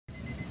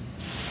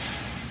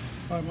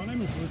Hi, my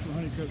name is Richard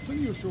Honeycutt.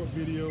 Sending you a short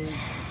video of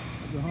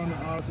the Honda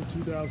Odyssey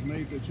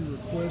 2008 that you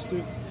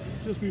requested.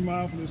 Just be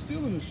mindful, it's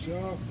still in the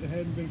shop. It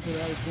hadn't been put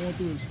out. It's going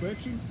through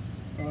inspection.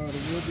 It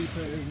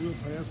will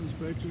pass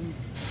inspection.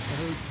 I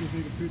heard you just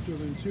need a picture of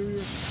the interior.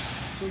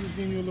 So just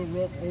giving you a little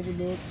rough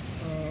overlook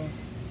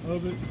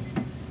of it.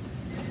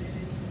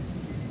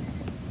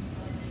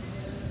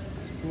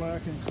 It's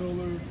black in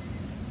color.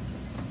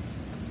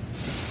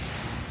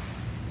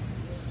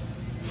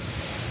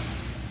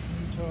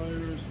 New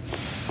tires.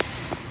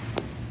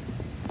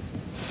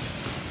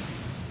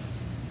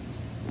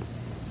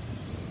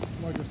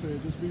 Like I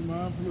said, just be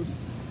mindful. The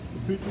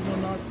pictures are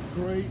not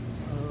great.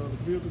 The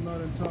vehicle's not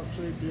in top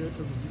shape yet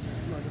because,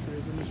 like I said,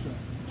 it's in the shop.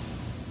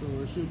 So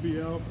it should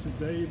be out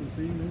today, this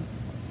evening,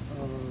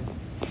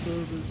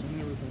 service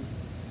and everything.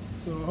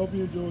 So I hope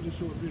you enjoyed this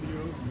short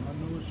video. I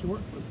know it's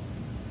short, but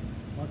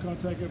my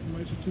contact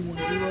information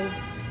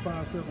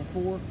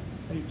 210-574-8249.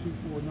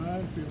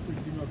 Feel free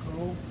to give me a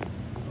call.